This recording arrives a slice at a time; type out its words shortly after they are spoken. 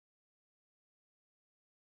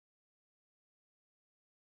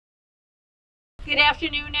Good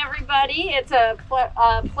afternoon, everybody. It's a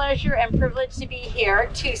pleasure and privilege to be here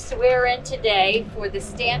to swear in today for the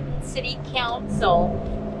Stanton City Council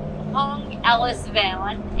Hung Alyce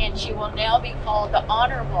Van, and she will now be called the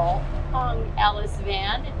Honorable Hung Alyce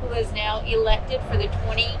Van, who is now elected for the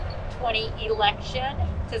 2020 election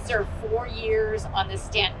to serve 4 years on the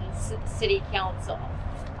Stanton City Council.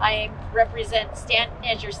 I represent Stanton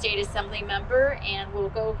as your state assembly member, and we'll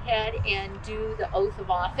go ahead and do the oath of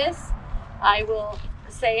office. I will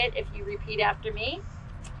say it if you repeat after me.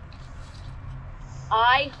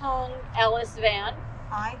 I, Hung Alyce Van,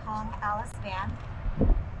 I, Hung Alyce Van,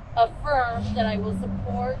 affirm that I will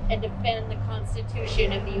support and defend the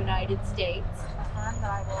Constitution of the United States affirm that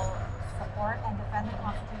I will support and defend the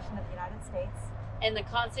Constitution of the United States and the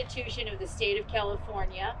Constitution of the State of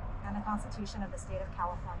California and the Constitution of the State of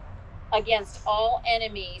California against all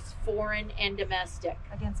enemies, foreign and domestic,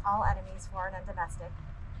 against all enemies, foreign and domestic,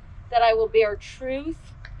 that I will bear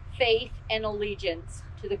truth, faith, and allegiance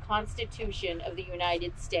to the Constitution of the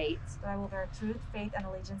United States that I will bear truth, faith, and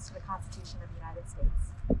allegiance to the Constitution of the United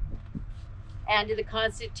States and to the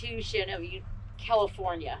Constitution of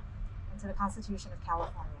California, and to the Constitution of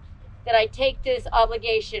California, that I take this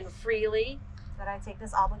obligation freely that I take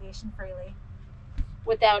this obligation freely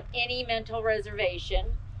without any mental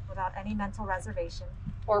reservation without any mental reservation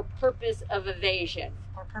or purpose of evasion,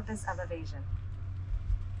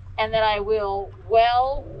 and that I will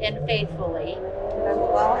well and faithfully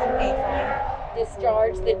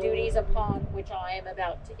discharge the duties upon which I am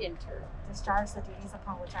about to enter.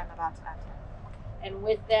 And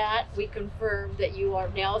with that, we confirm that you are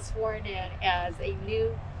now sworn in as a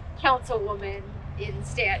new councilwoman in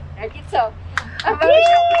Stanton. I get so emotional.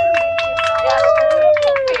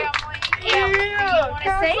 Family. And do you want to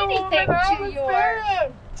say anything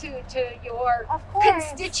to your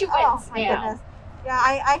constituents my now? goodness. Yeah,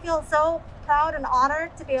 I feel so proud and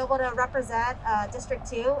honored to be able to represent District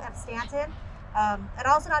 2 of Stanton. And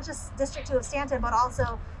also not just District 2 of Stanton, but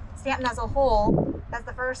also Stanton as a whole. As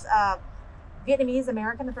the first Vietnamese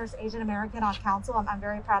American, the first Asian American on council. I'm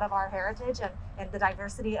very proud of our heritage and the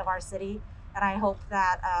diversity of our city. And I hope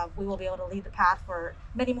that we will be able to lead the path for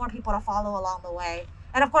many more people to follow along the way.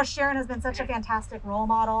 And of course, Sharon has been such a fantastic role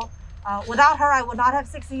model. Without her, I would not have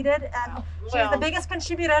succeeded. And she's the biggest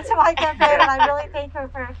contributor to my campaign. And I really thank her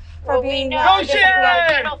for being Go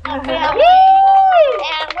Sharon! beautiful family.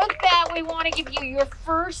 And with that, we want to give you your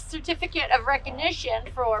first certificate of recognition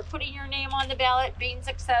for putting your name on the ballot, being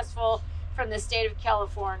successful from the state of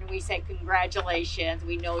California. We say congratulations.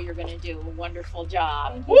 We know you're going to do a wonderful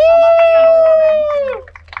job. Thank you so much, Assemblywoman.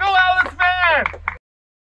 Go Alyce Van!